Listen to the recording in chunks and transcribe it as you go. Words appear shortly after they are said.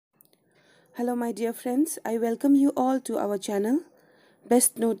Hello my dear friends, I welcome you all to our channel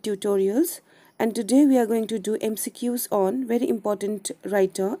Best Note Tutorials, and today we are going to do MCQs on very important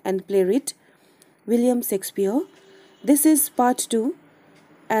writer and playwright William Shakespeare. This is part 2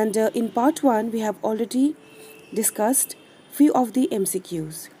 and in part 1 we have already discussed few of the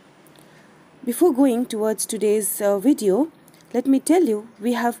MCQs. Before going towards today's video, let me tell you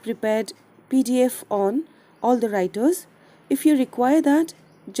we have prepared PDF on all the writers. If you require that,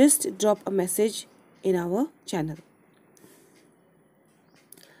 just drop a message in our channel.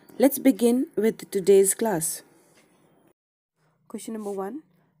 Let's begin with today's class. Question number 1.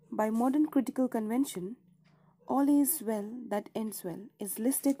 By modern critical convention, all is well that ends well is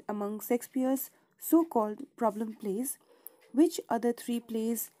listed among Shakespeare's so-called problem plays. Which other three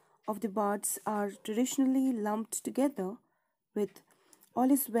plays of the bards are traditionally lumped together with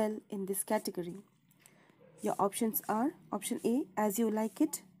all is well in this category? Your options are option A, As You Like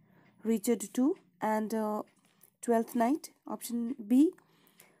It, Richard II and Twelfth Night. Option B,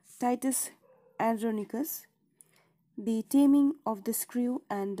 Titus Andronicus, The Taming of the Shrew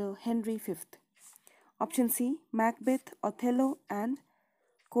and Henry V. Option C, Macbeth, Othello and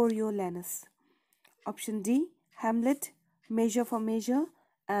Coriolanus. Option D, Hamlet, Measure for Measure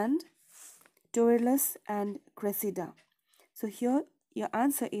and Troilus and Cressida. So here your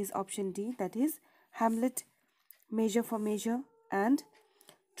answer is option D, that is Hamlet, Measure for Measure and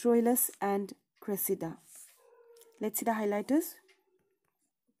Troilus and Cressida. Let's see the highlighters.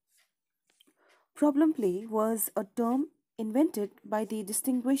 Problem play was a term invented by the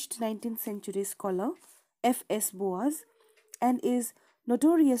distinguished 19th century scholar F.S. Boas and is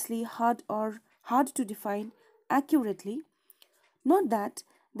notoriously hard to define accurately. Not that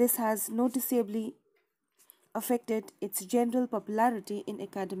this has noticeably affected its general popularity in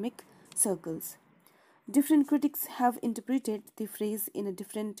academic circles. Different critics have interpreted the phrase in a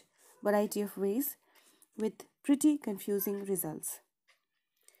different variety of ways, with pretty confusing results.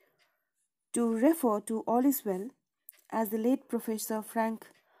 To refer to All Is Well, as the late Professor Frank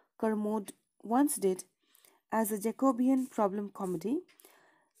Kermode once did, as a Jacobean problem comedy,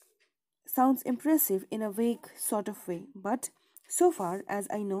 sounds impressive in a vague sort of way, but so far as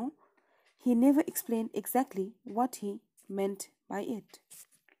I know, he never explained exactly what he meant by it.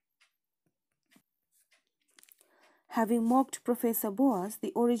 Having mocked Professor Boas,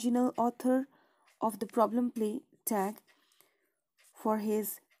 the original author of the problem play tag, for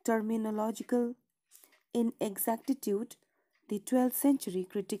his terminological inexactitude, the 12th century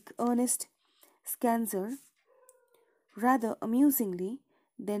critic Ernest Scanzer rather amusingly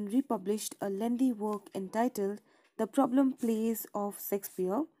then republished a lengthy work entitled The Problem Plays of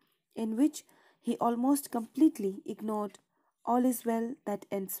Shakespeare, in which he almost completely ignored All Is Well That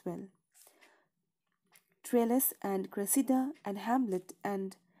Ends Well, Troilus and Cressida and Hamlet,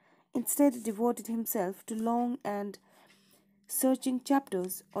 and instead devoted himself to long and searching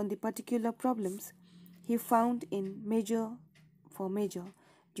chapters on the particular problems he found in Measure for Measure,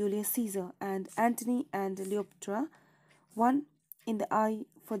 Julius Caesar and Antony and Cleopatra, one in the eye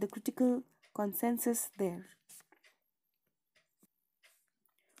for the critical consensus there.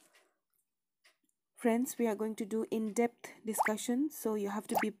 Friends, we are going to do in-depth discussion, so you have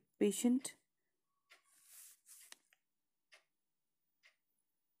to be patient.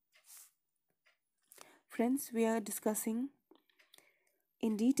 Friends, we are discussing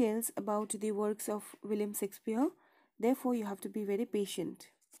in details about the works of William Shakespeare. Therefore, you have to be very patient.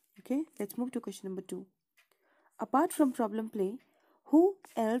 Okay, let's move to question number 2. Apart from problem play, who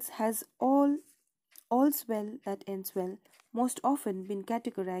else has all's well that ends well most often been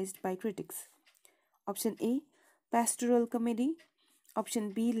categorized by critics? Option A, pastoral comedy.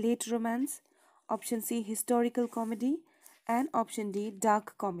 Option B, late romance. Option C, historical comedy. And option D,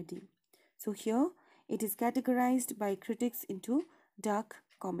 dark comedy. So here it is categorized by critics into dark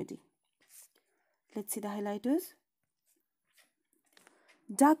comedy. Let's see the highlighters.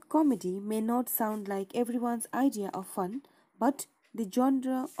 Dark comedy may not sound like everyone's idea of fun, but the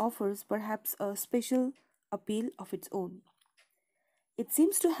genre offers perhaps a special appeal of its own. It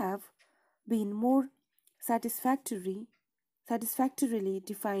seems to have been more satisfactorily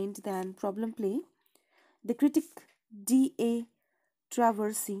defined than problem play. The critic D.A.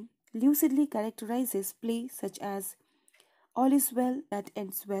 Traversy lucidly characterizes plays such as All Is Well That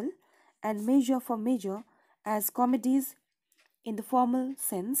Ends Well and Measure for Measure as comedies in the formal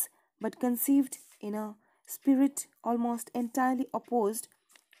sense, but conceived in a spirit almost entirely opposed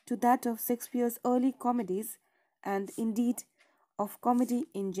to that of Shakespeare's early comedies and indeed of comedy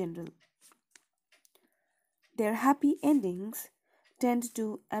in general. Their happy endings tend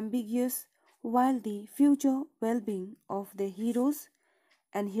to ambiguous, while the future well-being of their heroes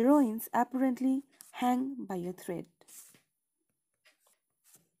and heroines apparently hang by a thread.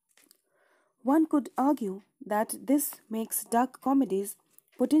 One could argue that this makes dark comedies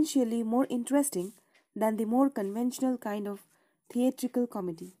potentially more interesting than the more conventional kind of theatrical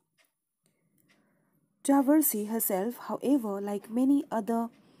comedy. Traversy herself, however, like many other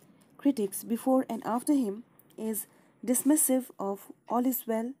critics before and after him, is dismissive of All Is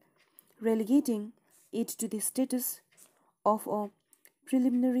Well, relegating it to the status of a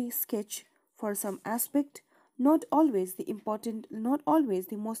preliminary sketch for some aspect, not always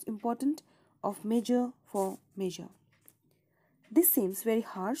the most important of Measure for Measure. This seems very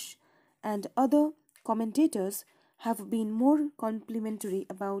harsh, and other commentators have been more complimentary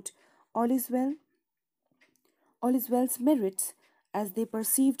about All Is Well, All Is Well's merits as they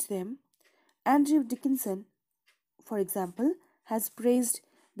perceived them. Andrew Dickinson, for example, has praised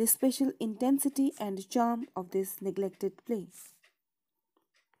the special intensity and charm of this neglected play.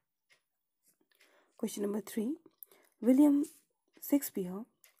 Question number 3. William Shakespeare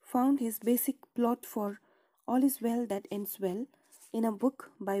found his basic plot for All Is Well That Ends Well in a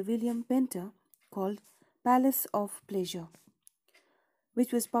book by William Painter called Palace of Pleasure,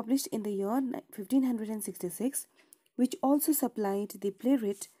 which was published in the year 1566, which also supplied the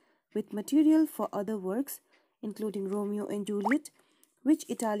playwright with material for other works, including Romeo and Juliet, which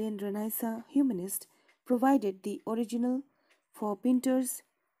Italian Renaissance humanist provided the original for Painter's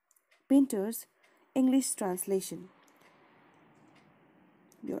English translation.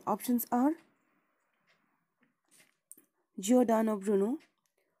 Your options are Giordano Bruno,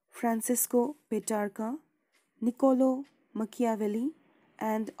 Francesco Petrarca, Niccolo Machiavelli,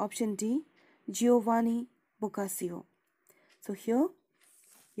 and option D, Giovanni Boccaccio. So here,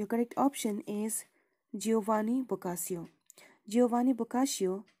 your correct option is Giovanni Boccaccio. Giovanni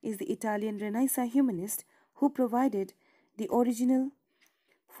Boccaccio is the Italian Renaissance humanist who provided the original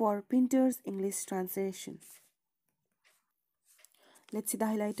for Painter's English translation. Let's see the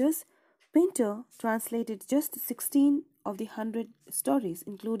highlighters. Painter translated just 16 of the 100 stories,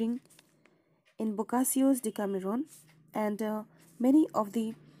 including in Boccaccio's Decameron, and many of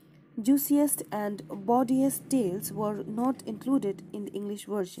the juiciest and bawdiest tales were not included in the English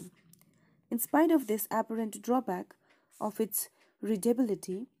version. In spite of this apparent drawback of its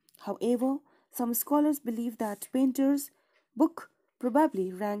readability, however, some scholars believe that Painter's book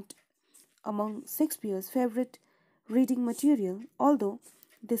probably ranked among Shakespeare's favorite reading material, although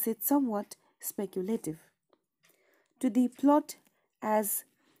this is somewhat speculative. To the plot as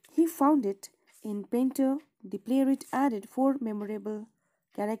he found it in Painter, the playwright added 4 memorable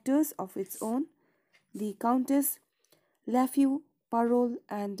characters of its own: the Countess, Lafeu, Parole,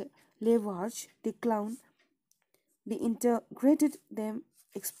 and Lavarge, the clown. They integrated them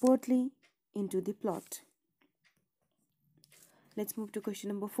expertly into the plot. Let's move to question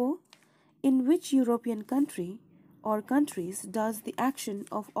number 4. In which European country or countries does the action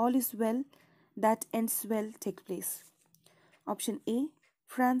of All Is Well That Ends Well take place? Option A,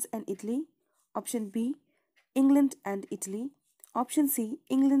 France and Italy. Option B, England and Italy. Option C,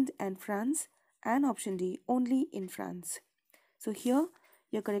 England and France. And option D, only in France. So here,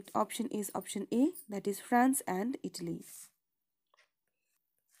 your correct option is option A, that is France and Italy.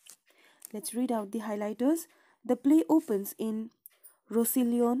 Let's read out the highlighters. The play opens in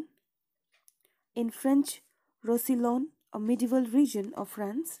Roussillon, in French Roussillon, a medieval region of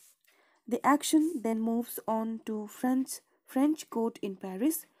France. The action then moves on to French court in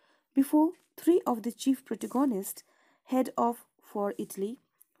Paris before 3 of the chief protagonists head off for Italy,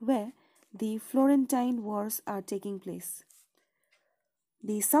 where the Florentine Wars are taking place.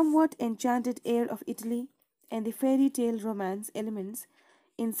 The somewhat enchanted air of Italy and the fairy tale romance elements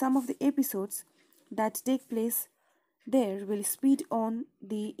in some of the episodes that take place there will speed on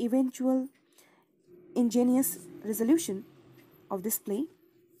the eventual ingenious resolution of this play,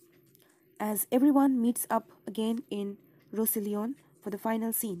 as everyone meets up again in Roussillon for the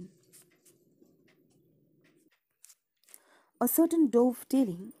final scene. A certain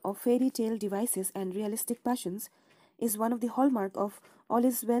dovetailing of fairy tale devices and realistic passions is one of the hallmark of All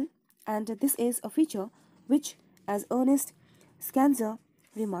Is Well, and this is a feature which, as Ernest Scanzer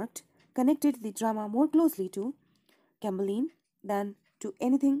remarked, connected the drama more closely to Cymbeline than to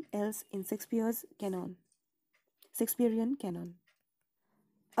anything else in Shakespearean canon.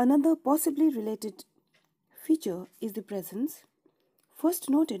 Another possibly related feature is the presence, first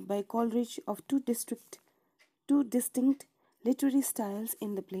noted by Coleridge, of two distinct literary styles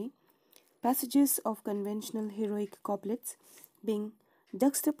in the play, passages of conventional heroic couplets being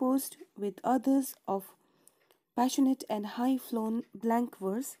juxtaposed with others of passionate and high-flown blank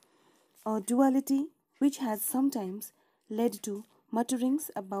verse, a duality which has sometimes led to mutterings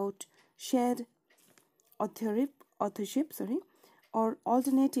about shared authorship, or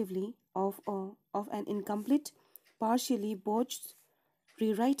alternatively of an incomplete, partially botched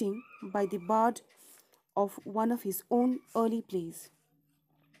rewriting by the bard of one of his own early plays.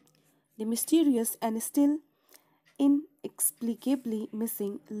 The mysterious and still inexplicably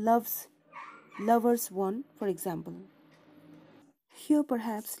missing lovers one, for example. Here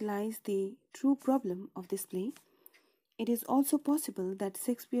perhaps lies the true problem of this play. It is also possible that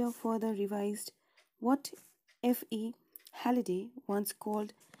Shakespeare further revised what F.E. Halliday once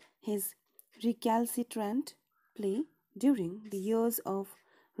called his recalcitrant play during the years of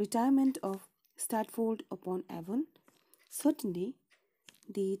retirement of Stratford upon Avon. Certainly,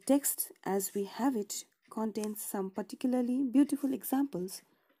 the text as we have it contains some particularly beautiful examples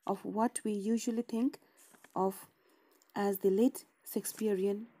of what we usually think of as the late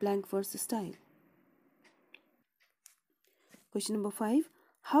Shakespearean blank verse style. Question number 5.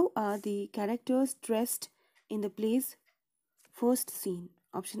 How are the characters dressed in the play's first scene?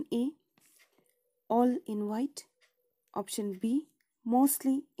 Option A, all in white. Option B,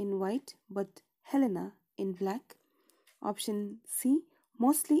 mostly in white but Helena in black. Option C,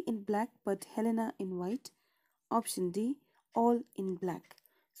 mostly in black but Helena in white. Option D, all in black.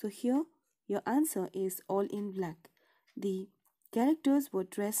 So here your answer is all in black. The characters were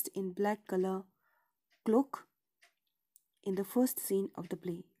dressed in black color cloak in the first scene of the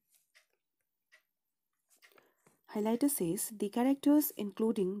play. Highlighter says the characters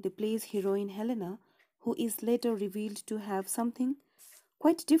including the play's heroine Helena, who is later revealed to have something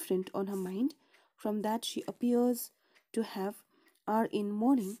quite different on her mind from that she appears to have, are in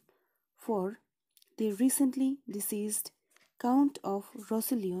mourning for the recently deceased Count of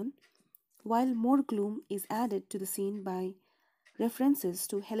Roussillon, while more gloom is added to the scene by references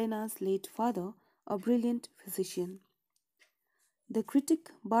to Helena's late father, a brilliant physician. The critic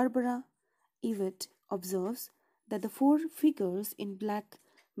Barbara Evett observes that the four figures in black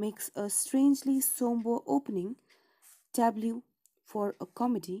makes a strangely somber opening tableau for a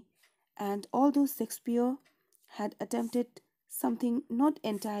comedy, and although Shakespeare had attempted something not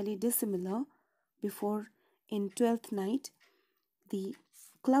entirely dissimilar before in Twelfth Night, the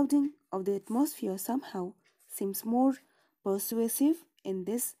clouding of the atmosphere somehow seems more persuasive in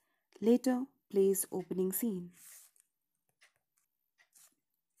this later play's opening scene.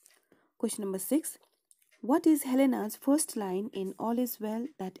 Question number 6. What is Helena's first line in All Is Well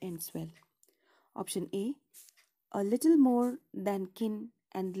That Ends Well? Option A, a little more than kin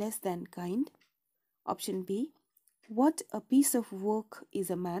and less than kind. Option B, what a piece of work is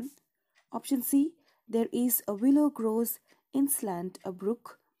a man. Option C, there is a willow grows inslant a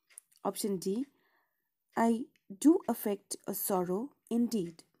brook. Option D, I do affect a sorrow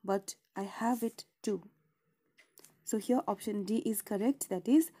indeed, but I have it too. So here option D is correct, that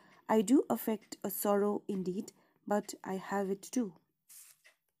is, I do affect a sorrow indeed, but I have it too.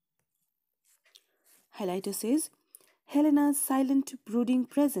 Highlighter says, Helena's silent brooding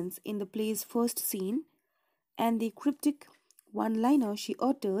presence in the play's first scene and the cryptic one-liner she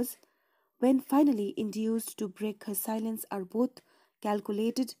utters when finally induced to break her silence are both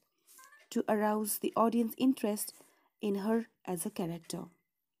calculated to arouse the audience interest in her as a character.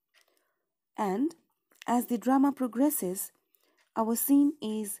 And as the drama progresses, our scene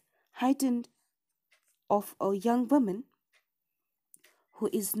is heightened of a young woman who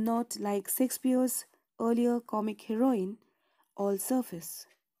is not like Shakespeare's earlier comic heroine, all surface.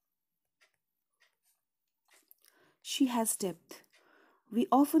 She has depth. We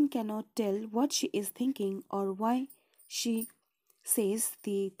often cannot tell what she is thinking or why she says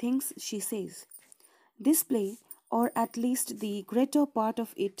the things she says. This play, or at least the greater part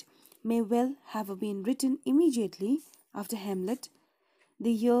of it, may well have been written immediately after Hamlet.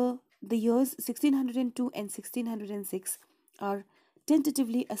 The years 1602 and 1606 are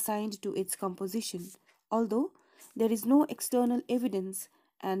tentatively assigned to its composition, although there is no external evidence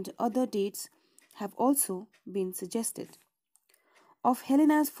and other dates have also been suggested. Of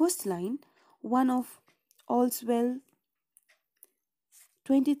Helena's first line, one of All's Well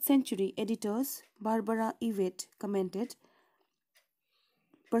 20th century editors, Barbara Evett, commented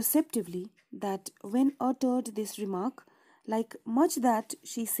perceptively that when uttered this remark, like much that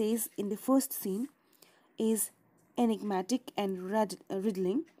she says in the first scene, is enigmatic and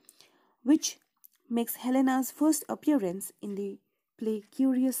riddling, which makes Helena's first appearance in the play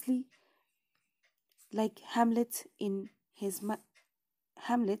curiously like Hamlet's in his.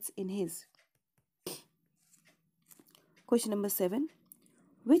 Question number 7.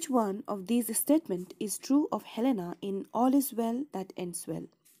 Which one of these statements is true of Helena in All Is Well That Ends Well?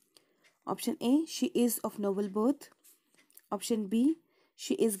 Option A, she is of noble birth. Option B,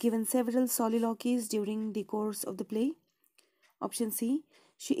 she is given several soliloquies during the course of the play. Option C,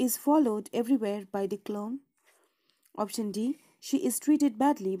 she is followed everywhere by the clown. Option D, she is treated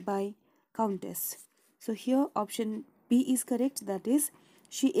badly by Countess. So here option B is correct, that is,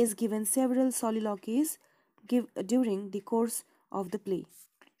 she is given several soliloquies during the course of the play.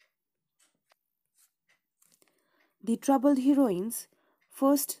 The troubled heroine's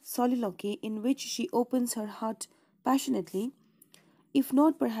first soliloquy, in which she opens her heart passionately, if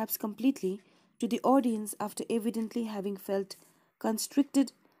not perhaps completely, to the audience after evidently having felt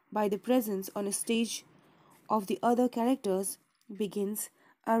constricted by the presence on a stage of the other characters, begins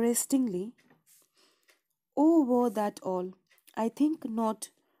arrestingly, "Oh, were that all? I think not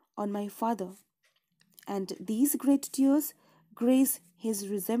on my father, and these great tears grace his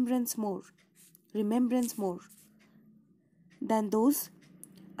remembrance more than those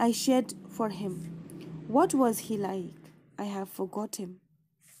I shed for him. What was he like? I have forgot him."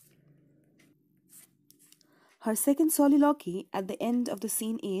 Her second soliloquy at the end of the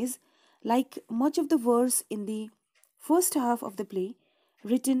scene is, like much of the verse in the first half of the play,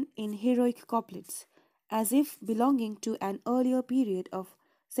 written in heroic couplets, as if belonging to an earlier period of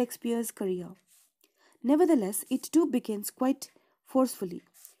Shakespeare's career. Nevertheless, it too begins quite forcefully.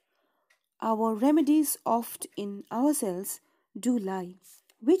 "Our remedies oft in ourselves do lie,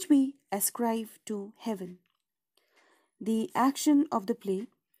 which we ascribe to heaven." The action of the play,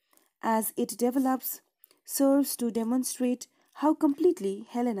 as it develops, serves to demonstrate how completely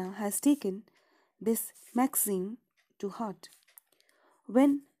Helena has taken this maxim to heart.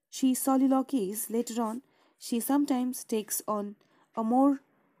 When she soliloquies later on, she sometimes takes on a more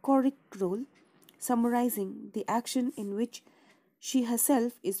choric role, summarizing the action in which she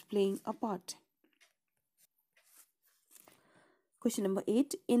herself is playing a part. Question number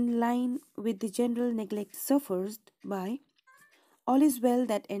 8. In line with the general neglect suffered by "All is well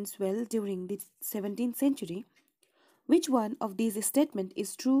that ends well" during the 17th century, which one of these statements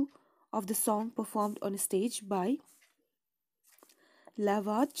is true of the song performed on stage by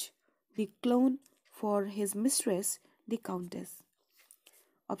Lavage, the clown, for his mistress, the Countess?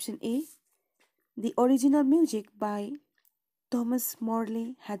 Option A, the original music by Thomas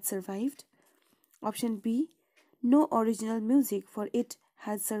Morley had survived. Option B, no original music for it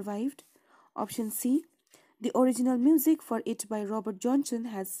has survived. Option C, the original music for it by Robert Johnson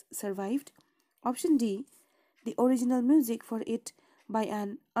has survived. Option D, the original music for it by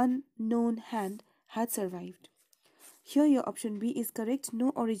an unknown hand had survived. Here your option B is correct.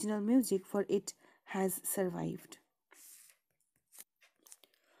 No original music for it has survived.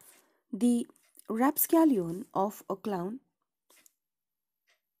 The rapscallion of a clone,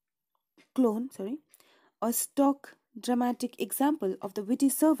 a stock dramatic example of the witty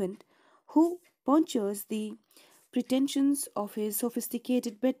servant who punctures the pretensions of his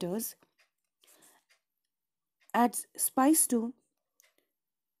sophisticated betters, adds spice to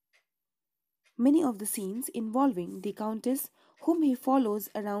many of the scenes involving the Countess, whom he follows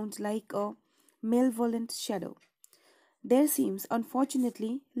around like a malevolent shadow. There seems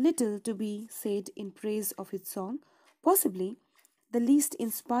unfortunately little to be said in praise of his song, possibly the least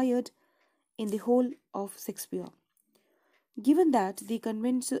inspired in the whole of Shakespeare. Given that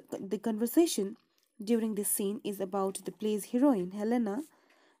the conversation during this scene is about the play's heroine, Helena,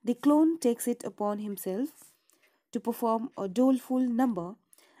 the clown takes it upon himself to perform a doleful number,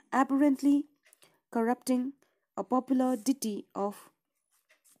 apparently corrupting a popular ditty of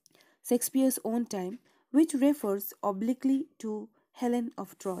Shakespeare's own time, which refers obliquely to Helen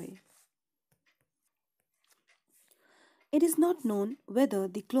of Troy. It is not known whether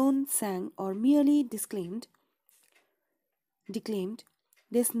the clown sang or merely declaimed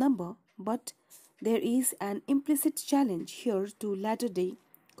this number, but there is an implicit challenge here to latter-day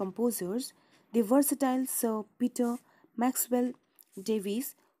composers, the versatile Sir Peter Maxwell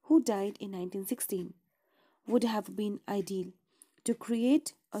Davies, who died in 1916. Would have been ideal to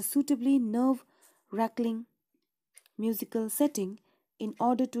create a suitably nerve-wracking musical setting in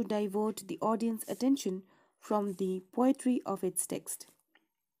order to divert the audience attention from the poetry of its text.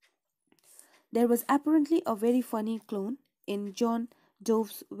 There was apparently a very funny clown in John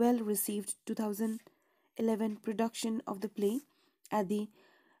Dove's well-received 2011 production of the play at the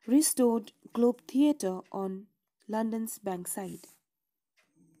restored Globe Theatre on London's Bankside.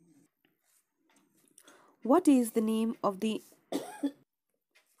 What is the name of the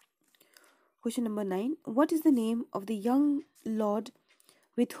Question number 9. What is the name of the young lord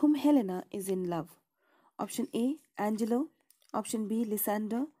with whom Helena is in love? Option A, Angelo. Option B,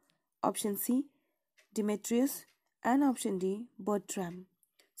 Lysander. Option C, Demetrius. And option D, Bertram.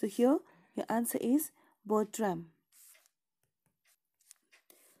 So here your answer is Bertram.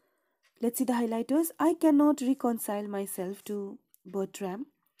 Let's see the highlighters. I cannot reconcile myself to Bertram,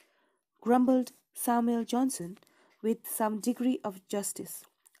 grumbled Samuel Johnson with some degree of justice.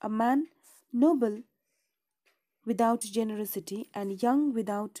 A man noble without generosity and young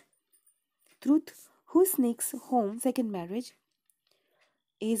without truth, who sneaks home second marriage,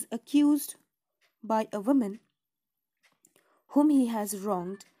 is accused by a woman whom he has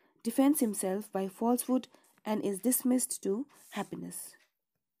wronged, defends himself by falsehood, and is dismissed to happiness.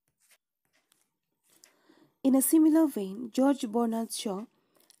 In a similar vein, George Bernard Shaw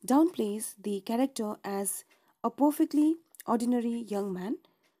downplays the character as a perfectly ordinary young man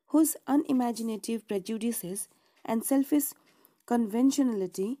whose unimaginative prejudices and selfish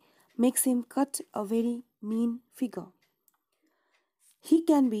conventionality makes him cut a very mean figure. He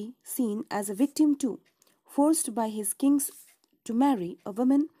can be seen as a victim too, forced by his kings to marry a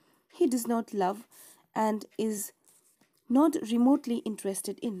woman he does not love and is not remotely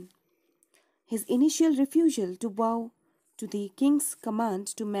interested in. His initial refusal to bow to the king's command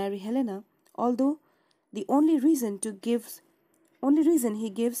to marry Helena, although the only reason he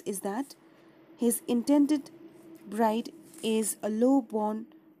gives is that his intended bride is a low-born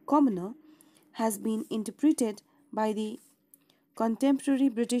commoner, has been interpreted by the contemporary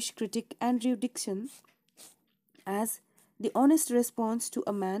British critic Andrew Dickson as the honest response to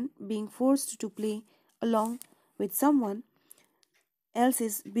a man being forced to play along with someone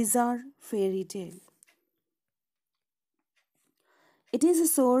else's bizarre fairy tale. It is a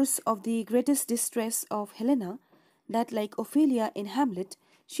source of the greatest distress of Helena that, like Ophelia in Hamlet,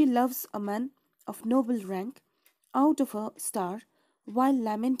 she loves a man of noble rank out of her star while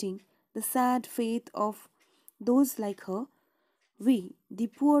lamenting the sad fate of those like her, we, the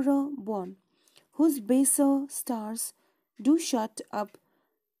poorer born, whose baser stars do shut up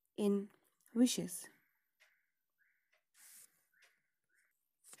in wishes.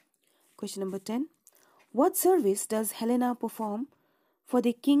 Question number 10. What service does Helena perform for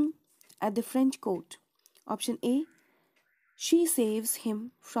the king at the French court? Option A. She saves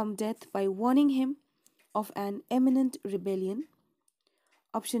him from death by warning him of an imminent rebellion.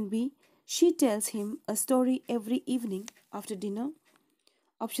 Option B. She tells him a story every evening after dinner.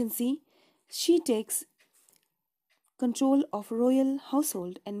 Option C. She takes control of royal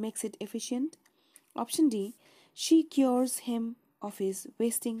household and makes it efficient. Option D. She cures him of his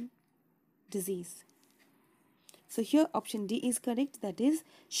wasting disease. So here option D is correct, that is,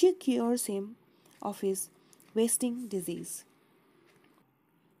 she cures him of his wasting disease.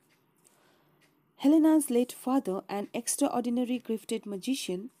 Helena's late father, an extraordinary gifted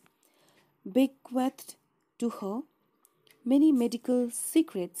magician, bequeathed to her many medical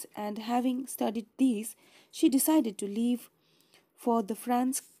secrets, and having studied these, she decided to leave for the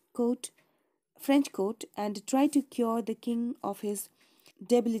French court and try to cure the king of his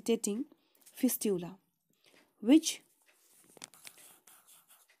debilitating fistula, which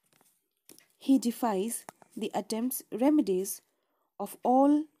he defies the remedies of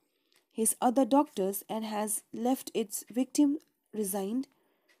all his other doctors and has left its victim resigned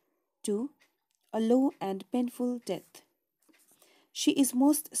to a low and painful death. She is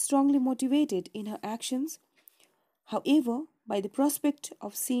most strongly motivated in her actions, however, by the prospect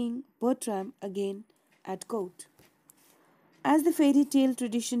of seeing Bertram again at court. As the fairy tale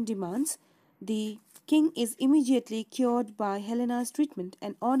tradition demands, the king is immediately cured by Helena's treatment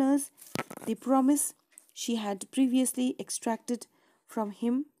and honors the promise she had previously extracted from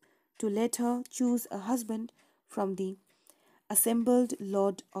him to let her choose a husband from the assembled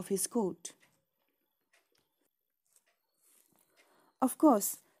lord of his court. Of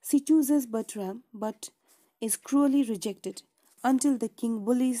course, she chooses Bertram, but is cruelly rejected until the king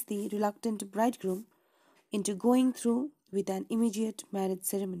bullies the reluctant bridegroom into going through with an immediate marriage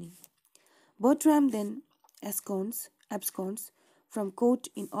ceremony. Bertram then absconds from court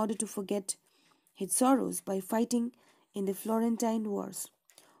in order to forget his sorrows by fighting in the Florentine Wars.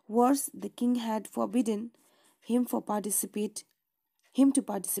 Wars the king had forbidden him to participate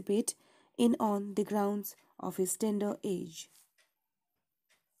in on the grounds of his tender age.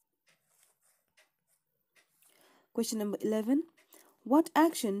 Question number 11. What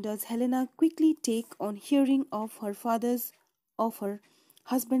action does Helena quickly take on hearing of her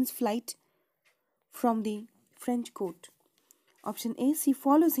husband's flight from the French court? Option A. She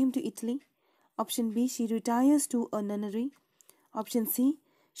follows him to Italy. Option B. She retires to a nunnery. Option C.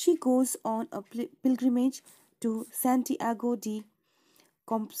 She goes on a pilgrimage to Santiago de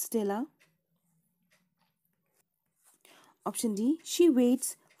Compostela. Option D. She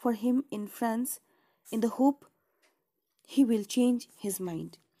waits for him in France in the hope he will change his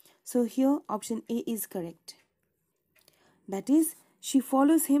mind. So here option A is correct. That is, She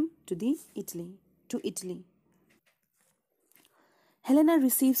follows him to Italy. Helena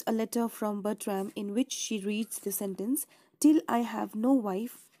receives a letter from Bertram in which she reads the sentence, "Till I have no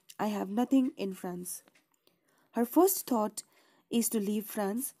wife, I have nothing in France." Her first thought is to leave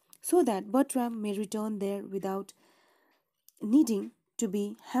France so that Bertram may return there without needing to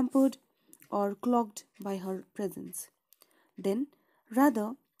be hampered or clogged by her presence. Then,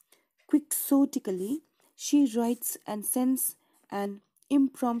 rather quixotically, she writes and sends an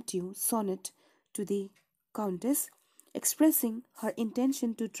impromptu sonnet to the Countess, expressing her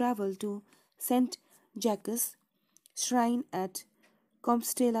intention to travel to St. Jacques' shrine at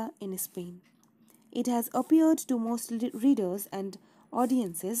Compostela in Spain. It has appeared to most readers and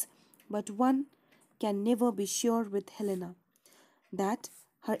audiences, but one can never be sure with Helena that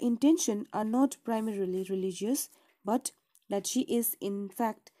her intentions are not primarily religious, but that she is in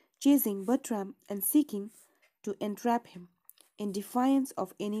fact chasing Bertram and seeking to entrap him, in defiance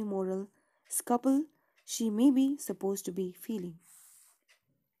of any moral scruple she may be supposed to be feeling.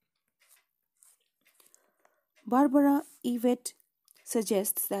 Barbara Yvette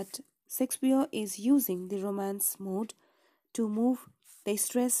suggests that Shakespeare is using the romance mode to move the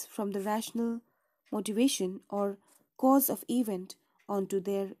stress from the rational motivation or cause of event onto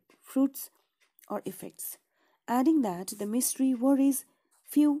their fruits or effects, adding that the mystery worries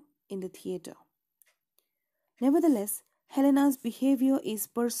few in the theatre. Nevertheless, Helena's behavior is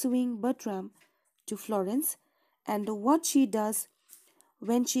pursuing Bertram to Florence, and what she does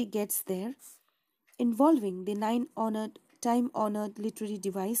when she gets there, involving the time-honored literary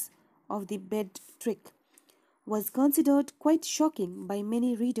device of the bed trick, was considered quite shocking by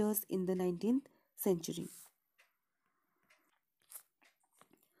many readers in the 19th century.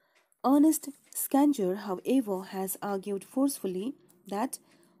 Ernest Scanger, however, has argued forcefully that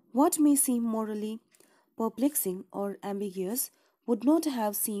what may seem morally perplexing or ambiguous would not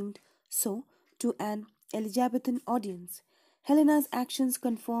have seemed so to an Elizabethan audience. Helena's actions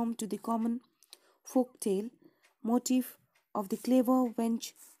conform to the common folk-tale motif of the clever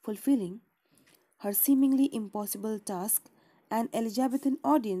wench fulfilling her seemingly impossible task. An Elizabethan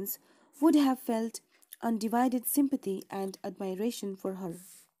audience would have felt undivided sympathy and admiration for her.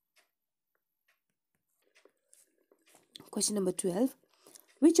 Question number 12.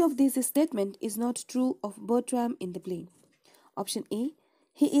 Which of these statements is not true of Bertram in the play? Option A.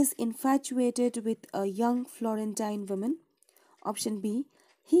 He is infatuated with a young Florentine woman. Option B.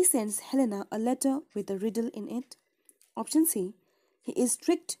 He sends Helena a letter with a riddle in it. Option C. He is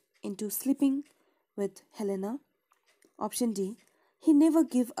tricked into sleeping with Helena. Option D. He never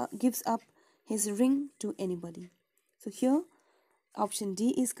gives up his ring to anybody. So here, option D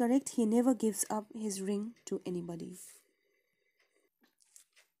is correct. He never gives up his ring to anybody.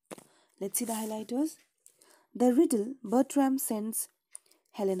 Let's see the highlighters. The riddle Bertram sends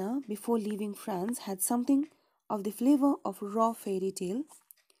Helena before leaving France had something of the flavor of raw fairy tale.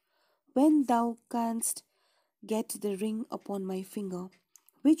 When thou canst get the ring upon my finger,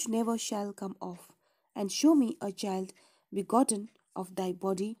 which never shall come off, and show me a child begotten of thy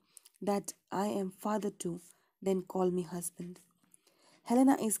body that I am father to, then call me husband.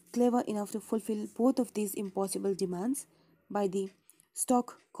 Helena is clever enough to fulfill both of these impossible demands by the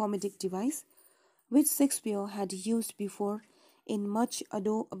stock comedic device, which Shakespeare had used before in Much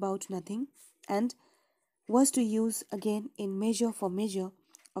Ado About Nothing and was to use again in Measure for Measure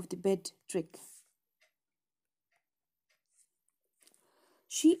of the bed trick.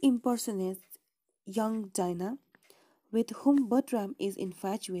 She impersonates young Dinah, with whom Bertram is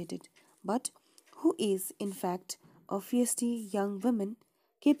infatuated, but who is in fact a feisty young woman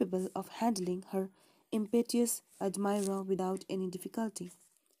capable of handling her impetuous admirer without any difficulty,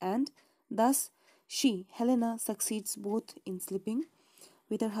 and thus she, Helena, succeeds both in sleeping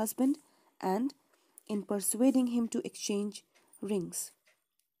with her husband and in persuading him to exchange rings.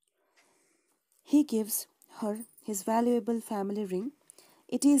 He gives her his valuable family ring.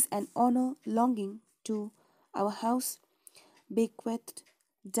 It is an honor longing to our house, bequeathed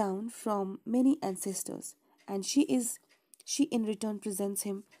down from many ancestors, and she in return presents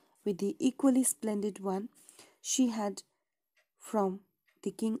him with the equally splendid one she had from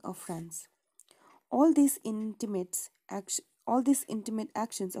the King of France. All these intimate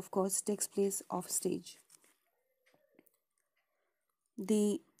actions, of course, takes place off stage.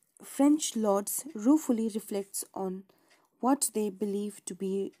 The French lords ruefully reflects on what they believe to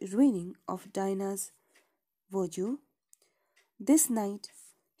be ruining of Dinah's virtue. This night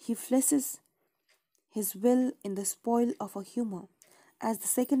he fleshes his will in the spoil of a humour, as the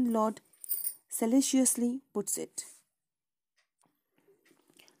second lord salaciously puts it.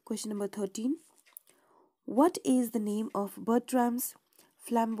 Question number 13. What is the name of Bertram's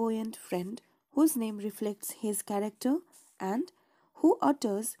flamboyant friend, whose name reflects his character and who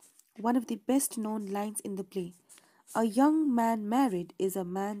utters one of the best known lines in the play? A young man married is a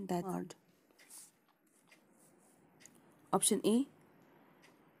man that's marred. Option A,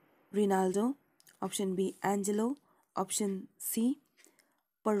 Rinaldo. Option B, Angelo. Option C,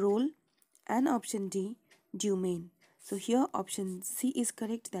 Parole. And option D, Dumaine. So here option C is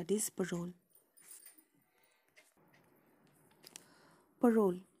correct, that is Parole.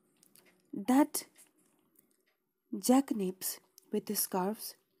 Parole. That jackanapes with his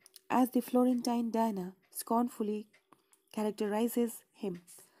scarves, as the Florentine Diana scornfully characterizes him,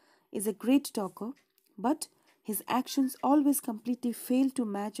 is a great talker, but his actions always completely fail to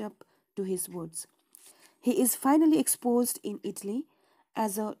match up to his words. He is finally exposed in Italy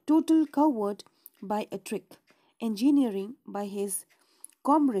as a total coward by a trick, engineering by his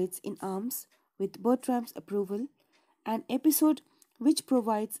comrades in arms with Bertram's approval, an episode which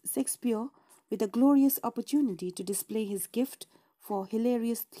provides Shakespeare with a glorious opportunity to display his gift for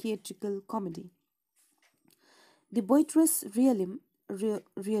hilarious theatrical comedy. The boisterous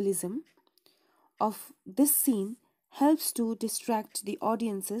realism of this scene helps to distract the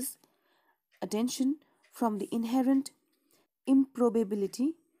audience's attention from the inherent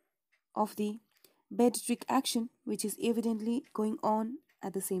improbability of the bed trick action, which is evidently going on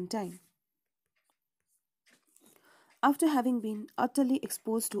at the same time. After having been utterly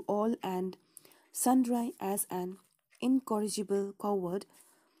exposed to all and sundry as an incorrigible coward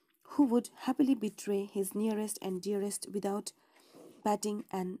who would happily betray his nearest and dearest without batting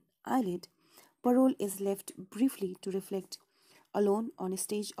an eyelid, Parole is left briefly to reflect alone on a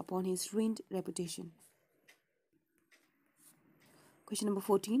stage upon his ruined reputation. Question number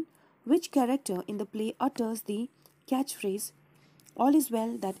 14. Which character in the play utters the catchphrase, "All is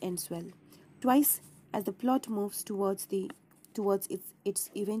well that ends well," twice as the plot moves towards its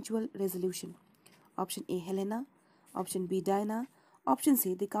eventual resolution? Option A, Helena. Option B, Diana. Option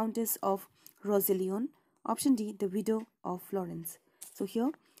C, the Countess of Roselion. Option D, the widow of Florence. So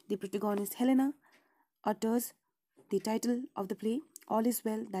here, the protagonist Helena utters the title of the play, "All is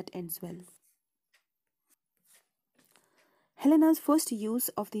well that ends well." Helena's first use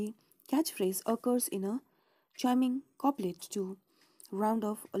of the catchphrase occurs in a charming couplet to round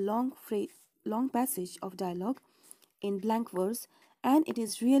off a long passage of dialogue in blank verse, and it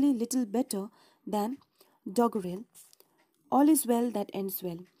is really little better than doggerel, "All is well that ends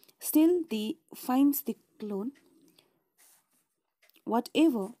well." Still, the finds the clone.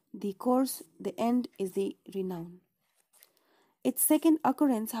 Whatever the course, the end is the renown. Its second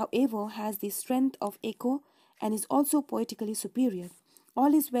occurrence, however, has the strength of echo and is also poetically superior.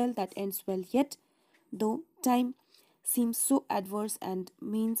 "All is well that ends well, yet, though time seems so adverse and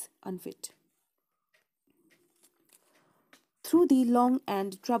means unfit." Through the long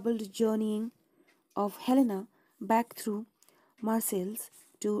and troubled journeying of Helena back through Marseilles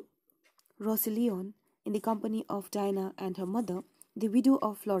to Roselion in the company of Diana and her mother, the widow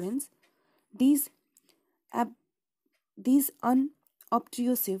of Florence, these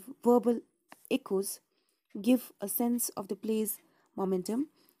unobtrusive verbal echoes give a sense of the play's momentum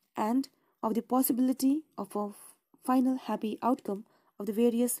and of the possibility of a final happy outcome of the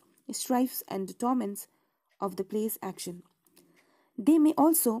various strifes and torments of the play's action. They may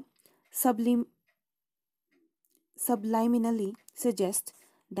also subliminally suggest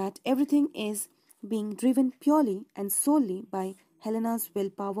that everything is being driven purely and solely by Helena's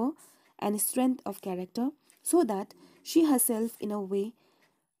willpower and strength of character, so that she herself, in a way,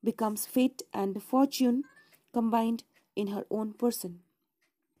 becomes fate and fortune combined in her own person.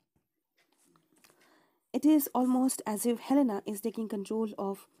 It is almost as if Helena is taking control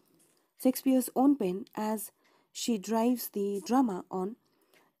of Shakespeare's own pen as she drives the drama on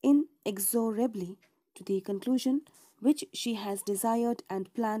inexorably to the conclusion which she has desired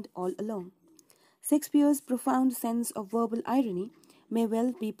and planned all along. Shakespeare's profound sense of verbal irony may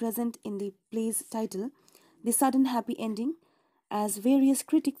well be present in the play's title, "The Sudden Happy Ending," as various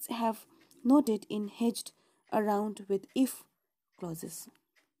critics have noted, in hedged around with "if" clauses.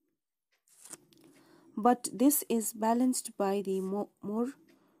 But this is balanced by the more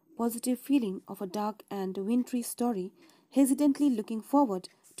positive feeling of a dark and wintry story hesitantly looking forward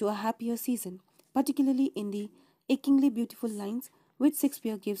to a happier season, particularly in the achingly beautiful lines which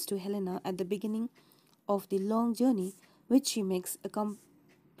Shakespeare gives to Helena at the beginning of the long journey which she makes,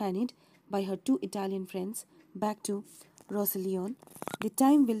 accompanied by her two Italian friends, back to Roselion. "The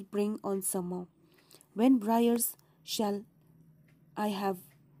time will bring on summer, when briars shall have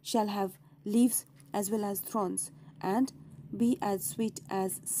leaves as well as thorns, and be as sweet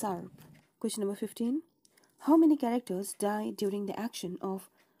as syrup." Question number 15. How many characters die during the action of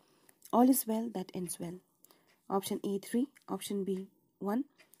All is Well That Ends Well? Option A 3, option B 1,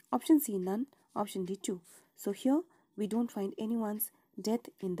 option C none, option D 2. So here we don't find anyone's death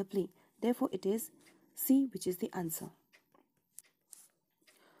in the play. Therefore it is C, which is the answer.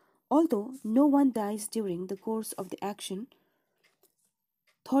 Although no one dies during the course of the action,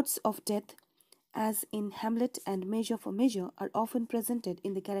 thoughts of death, as in Hamlet and Measure for Measure, are often presented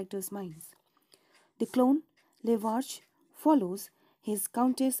in the characters' minds. The clone, Levarch, follows his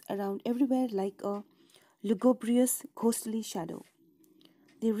countess around everywhere like a lugubrious, ghostly shadow.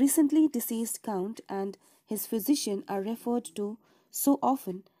 The recently deceased count and his physician are referred to so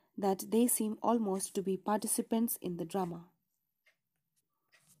often that they seem almost to be participants in the drama.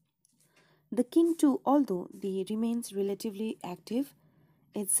 The king, too, although he remains relatively active,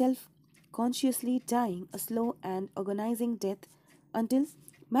 is self-consciously dying a slow and agonizing death until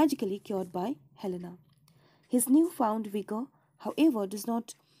magically cured by Helena. His new-found vigor, however, does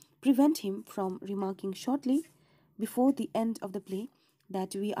not prevent him from remarking shortly before the end of the play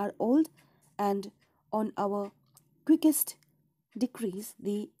that we are old and on our quickest decrease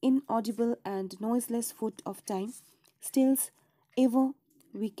the inaudible and noiseless foot of time stills ever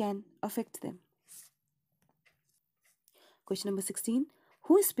we can affect them. Question number 16.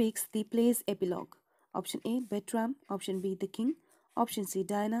 Who speaks the play's epilogue? Option A, Bertram. Option B, the king. Option C,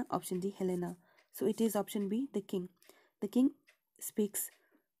 Diana. Option D, Helena. So it is option B, the king. The king speaks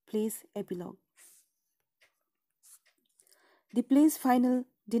play's epilogue. The play's final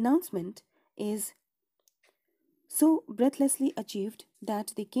denouncement is so breathlessly achieved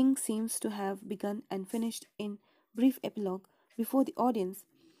that the king seems to have begun and finished in brief epilogue before the audience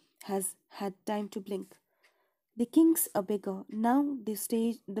has had time to blink. The king's a beggar. Now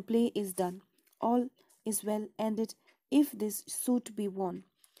the play is done. All is well ended if this suit be won,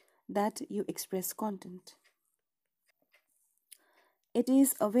 that you express content. It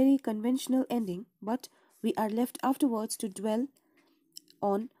is a very conventional ending, but we are left afterwards to dwell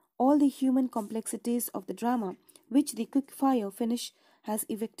on all the human complexities of the drama, which the quick-fire finish has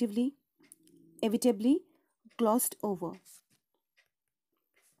inevitably glossed over.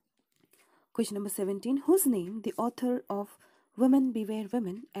 Question number 17. Whose name the author of Women Beware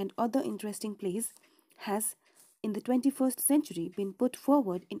Women and other interesting plays has in the 21st century been put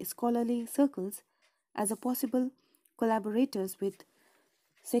forward in scholarly circles as a possible collaborators with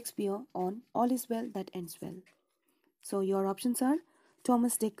Shakespeare on All is Well That Ends Well. So your options are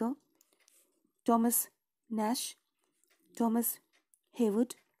Thomas Dekker, Thomas Nash, Thomas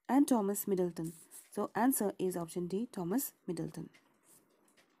Heywood and Thomas Middleton. So answer is option D, Thomas Middleton.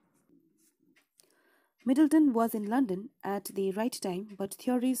 Middleton was in London at the right time, but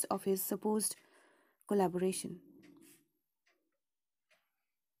theories of his supposed collaboration.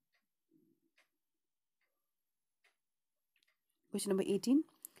 Question number 18.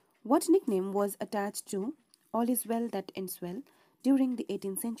 What nickname was attached to All is Well That Ends Well during the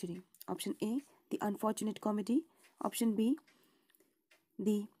 18th century? Option A, the Unfortunate Comedy. Option B,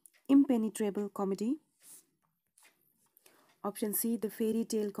 the Impenetrable Comedy. Option C, the Fairy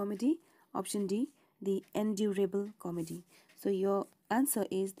Tale Comedy. Option D, the Endurable Comedy. So your answer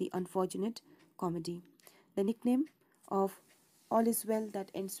is the Unfortunate Comedy. The nickname of All is Well That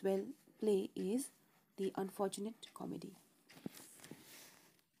Ends Well play is the Unfortunate Comedy.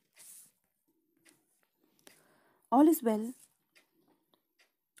 All is Well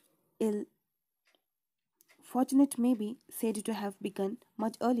Ill Fortunate may be said to have begun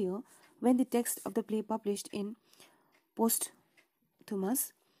much earlier when the text of the play published in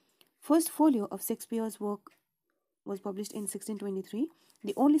posthumous first folio of Shakespeare's work was published in 1623.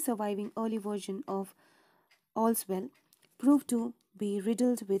 The only surviving early version of All's Well proved to be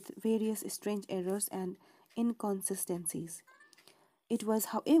riddled with various strange errors and inconsistencies. It was,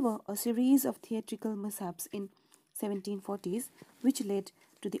 however, a series of theatrical mishaps in 1740s which led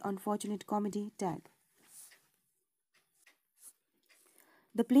to the Unfortunate Comedy tag.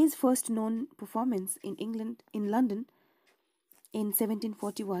 The play's first known performance in London in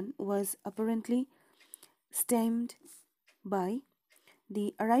 1741 was apparently stemmed by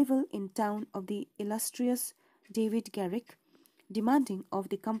the arrival in town of the illustrious David Garrick, demanding of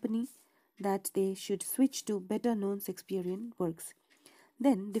the company that they should switch to better-known Shakespearean works.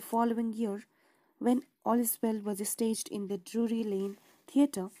 Then, the following year, when All is Well was staged in the Drury Lane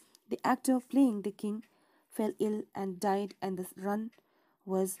Theatre, the actor playing the king fell ill and died, and the run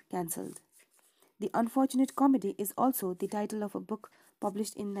was cancelled. The Unfortunate Comedy is also the title of a book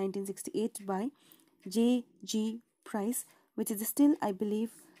published in 1968 by J.G. Price, which is still, I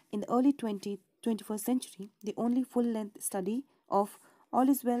believe, in the early 21st century, the only full-length study of All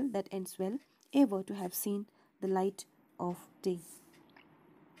is Well That Ends Well ever to have seen the light of day.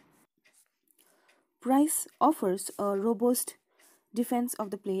 Price offers a robust defense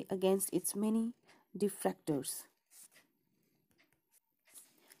of the play against its many detractors.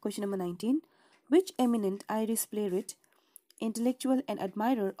 Question number 19. Which eminent Irish playwright, intellectual and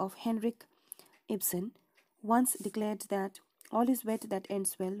admirer of Henrik Ibsen, once declared that All Is Well That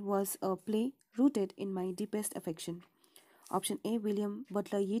Ends Well was a play rooted in my deepest affection? Option A. William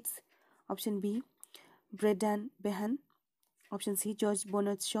Butler Yeats. Option B. Bredan Behan. Option C. George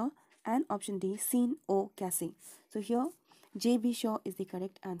Bernard Shaw. And option D. Sean O'Casey. So here J.B. Shaw is the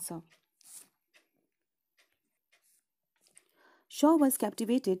correct answer. Shaw was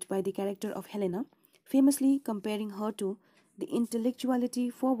captivated by the character of Helena, famously comparing her to the intellectuality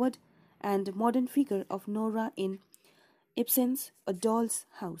forward and modern figure of Nora in Ibsen's A Doll's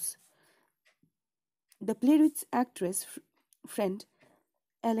House. The playwright's actress friend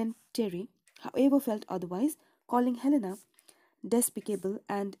Ellen Terry, however, felt otherwise, calling Helena despicable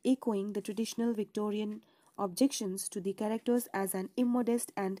and echoing the traditional Victorian objections to the characters as an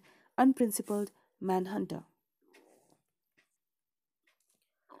immodest and unprincipled manhunter.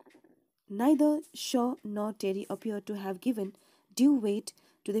 Neither Shaw nor Terry appear to have given due weight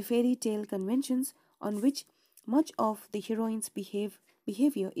to the fairy tale conventions on which much of the heroine's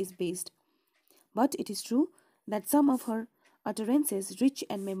behavior is based. But it is true that some of her utterances, rich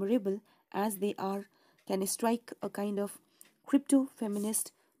and memorable as they are, can strike a kind of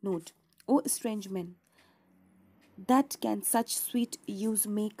crypto-feminist note. O strange men, that can such sweet use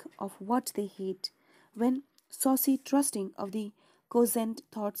make of what they hate, when saucy trusting of the cosent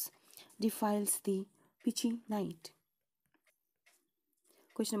thoughts defiles the pitchy night.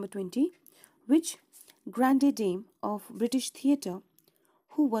 Question number 20. Which grande dame of British theatre,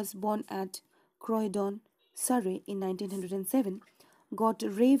 who was born at Croydon, Surrey in 1907, got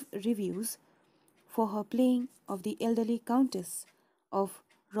rave reviews for her playing of the elderly Countess of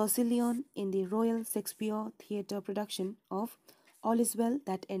Rossillon in the Royal Shakespeare Theatre production of All Is Well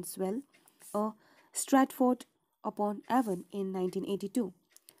That Ends Well, a Stratford-upon-Avon in 1982?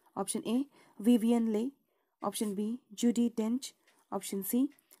 Option A. Vivian Leigh. Option B. Judi Dench. Option C.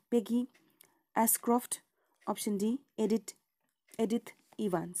 Peggy Ashcroft. Option D. Edith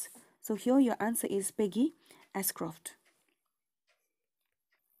Evans. So here your answer is Peggy Ashcroft.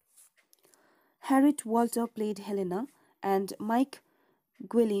 Harriet Walter played Helena, and Mike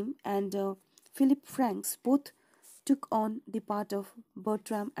Gwilym and Philip Franks both took on the part of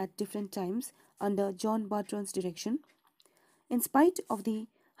Bertram at different times under John Bartram's direction. In spite of the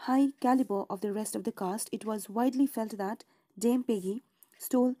high caliber of the rest of the cast, it was widely felt that Dame Peggy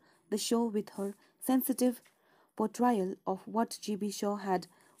stole the show with her sensitive portrayal of what G.B. Shaw had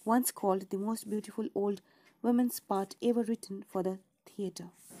once called the most beautiful old woman's part ever written for the theatre.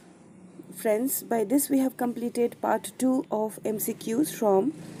 Friends, by this we have completed part 2 of MCQs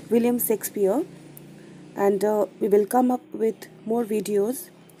from William Shakespeare, and we will come up with more videos.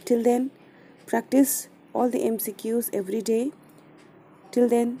 Till then, practice all the MCQs every day. Till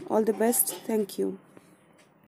then, all the best. Thank you.